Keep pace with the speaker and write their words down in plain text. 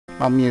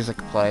While music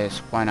plays,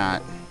 why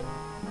not?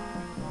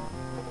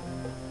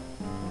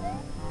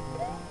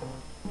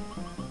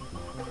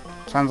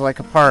 Sounds like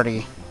a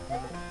party.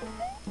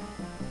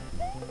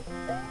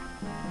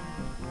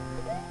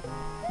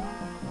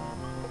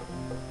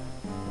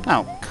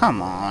 Oh,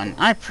 come on.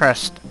 I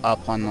pressed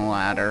up on the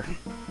ladder.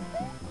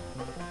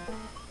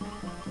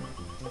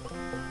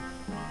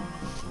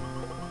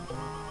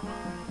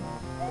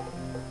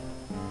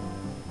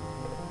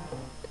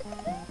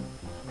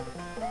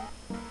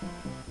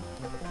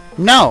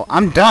 No,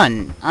 I'm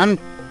done. I'm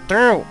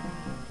through.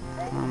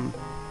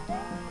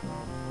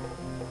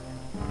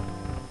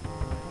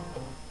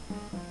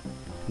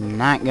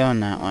 Not going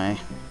that way.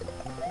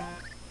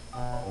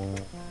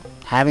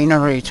 Having a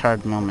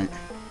retard moment.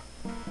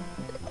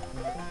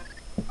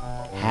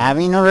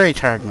 Having a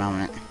retard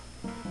moment.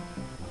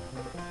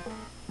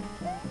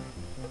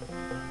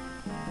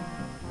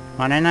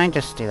 Why didn't I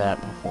just do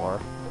that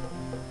before?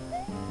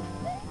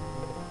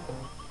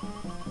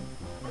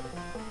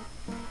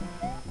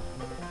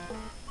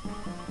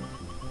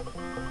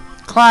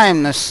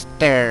 Climb the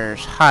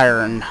stairs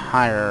higher and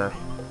higher.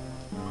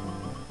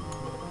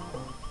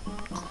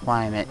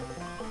 Climb it.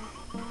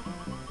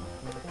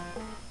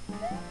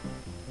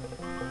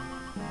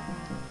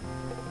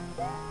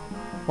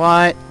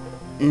 What?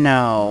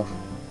 No.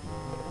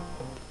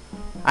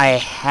 I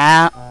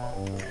have...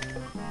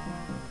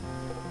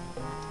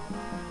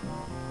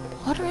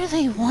 What are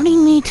they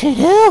wanting me to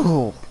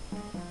do?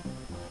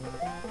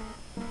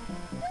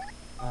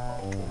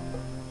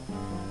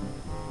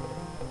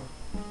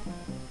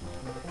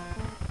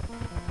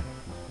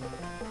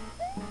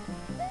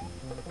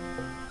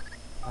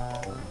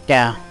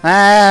 Yeah.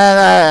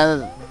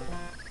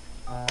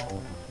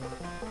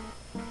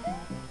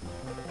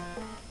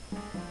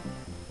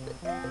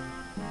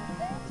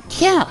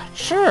 Yeah,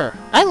 sure.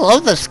 I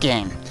love this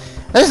game.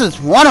 This is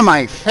one of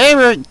my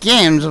favorite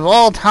games of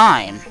all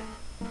time.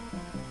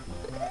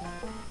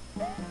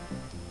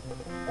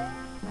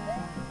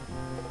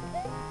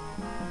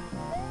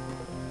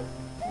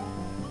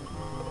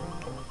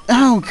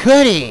 Oh,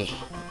 goody.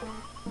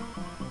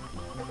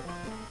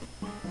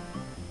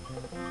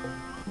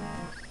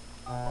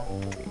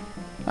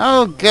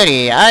 Oh,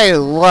 goody. I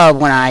love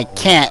when I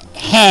can't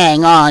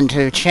hang on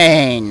to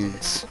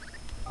chains.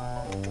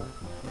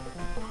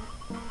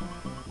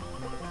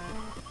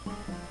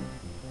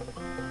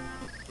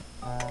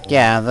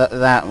 Yeah,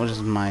 that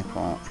was my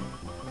fault.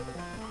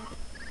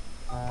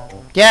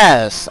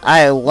 Yes,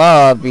 I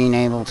love being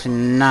able to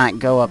not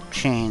go up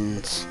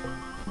chains.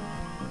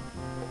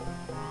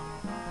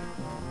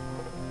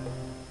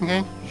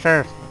 Okay,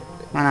 sure.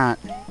 Why not?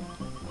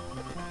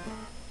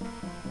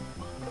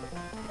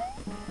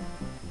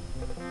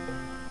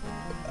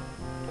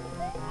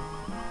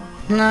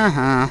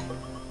 Uh-huh.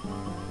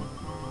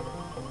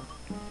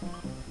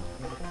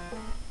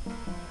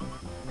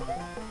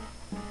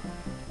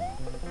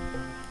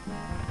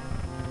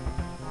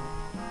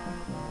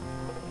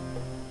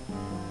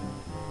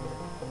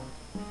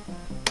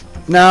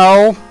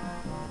 No.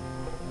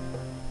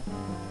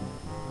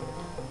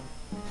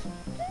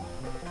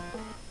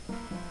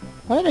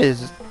 What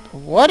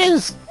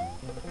is...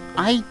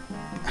 I...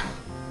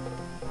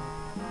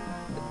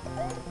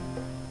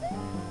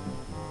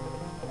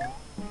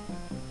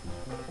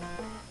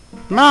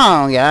 Come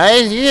on,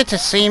 guys, you get to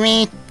see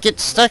me get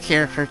stuck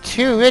here for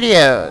 2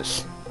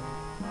 videos.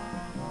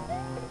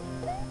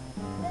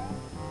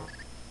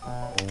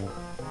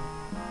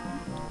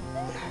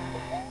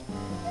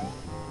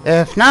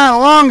 If not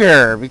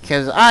longer,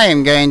 because I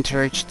am going to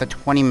reach the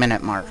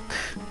 20-minute mark.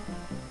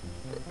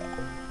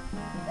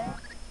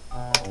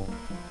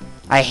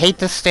 I hate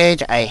this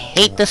stage, I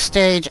hate this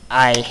stage,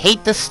 I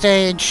hate this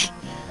stage.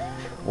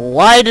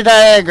 Why did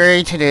I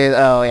agree to do...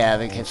 Oh yeah,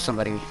 because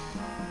somebody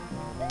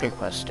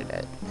requested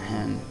it,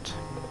 and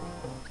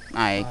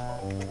I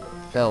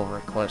fail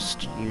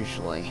request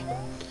usually.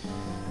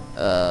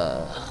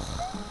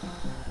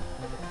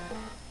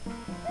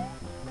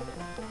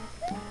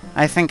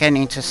 I think I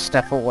need to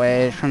step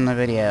away from the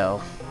video.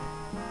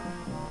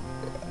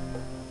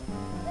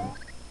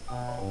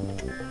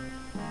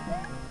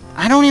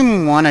 I don't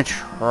even want to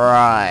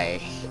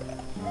try.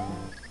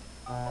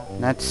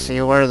 Let's see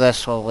where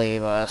this will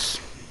leave us.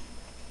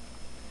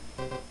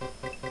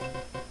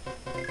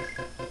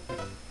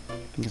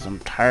 Because I'm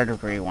tired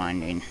of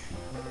rewinding.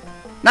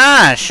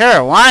 Ah,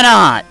 sure, why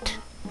not?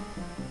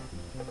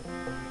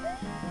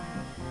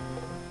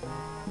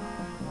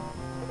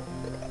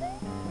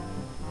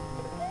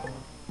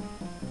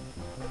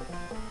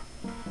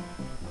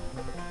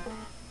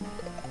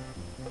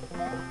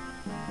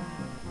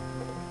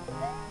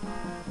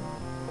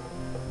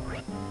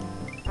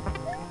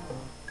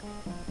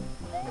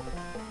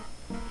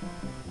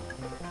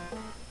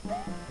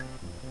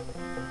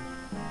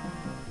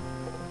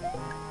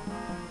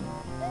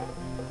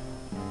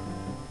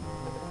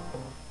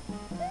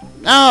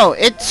 Oh,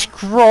 it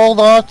scrolled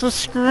off the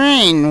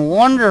screen.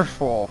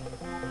 Wonderful.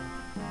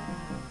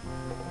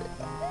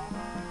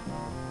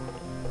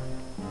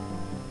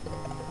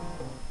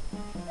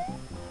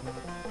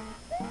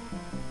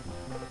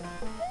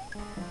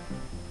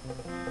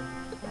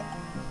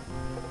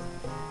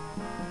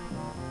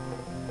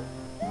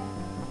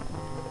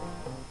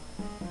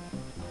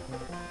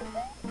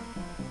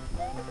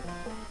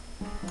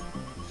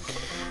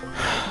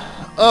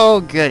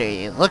 Oh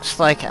goody, looks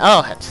like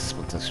I'll have to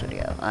split this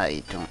video.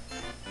 I don't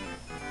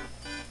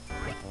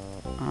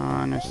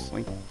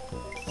honestly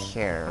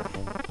care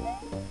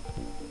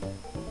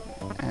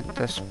at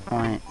this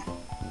point.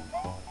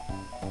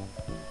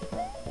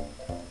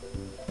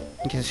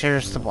 Because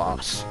here's the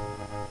boss.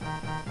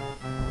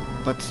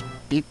 Let's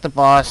beat the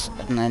boss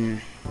and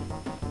then...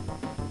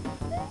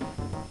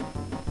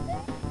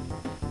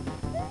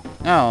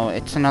 Oh,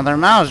 it's another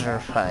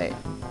Mouser fight.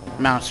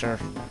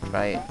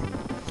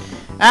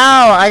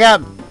 Ow! I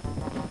got...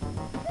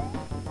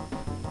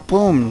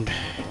 boomed.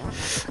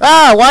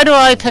 Ah! Why do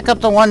I pick up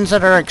the ones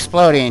that are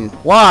exploding?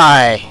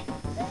 Why?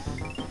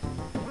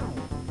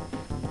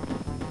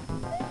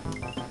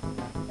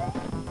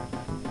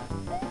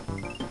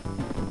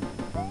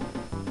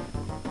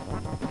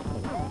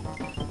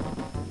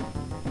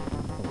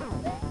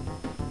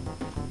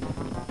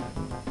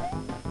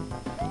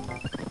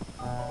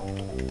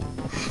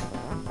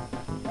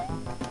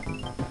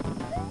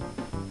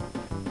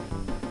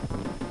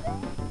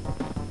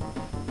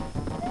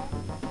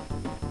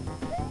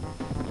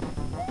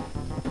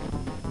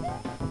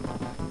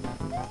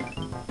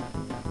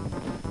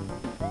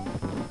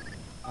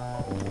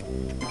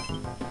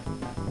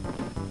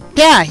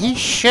 Yeah, he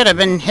should have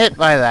been hit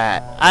by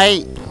that.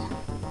 I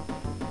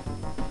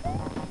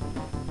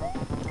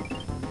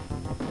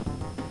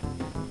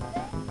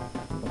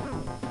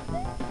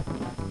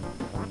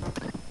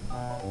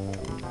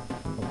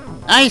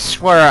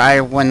swear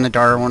I win the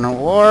Darwin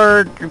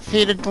Award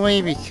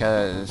repeatedly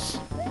because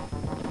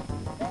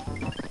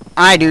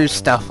I do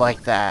stuff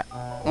like that.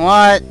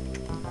 What?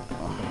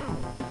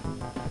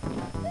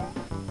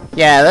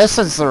 Yeah, this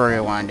is the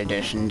Rewind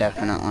edition,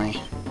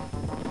 definitely.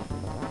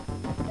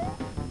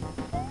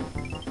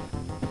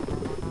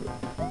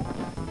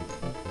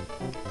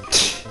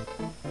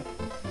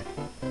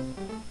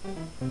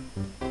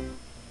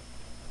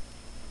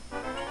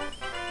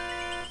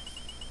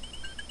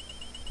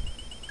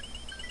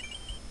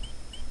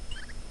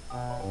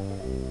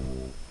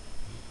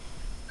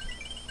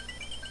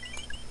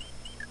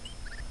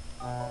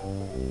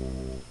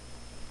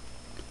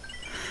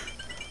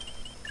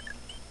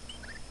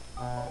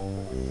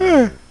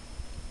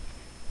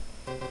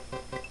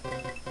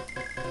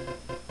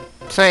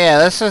 So yeah,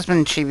 this has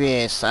been Chibi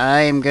Ace.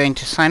 I am going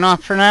to sign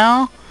off for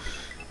now.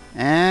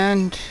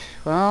 And,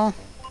 well,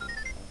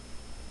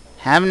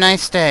 have a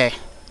nice day.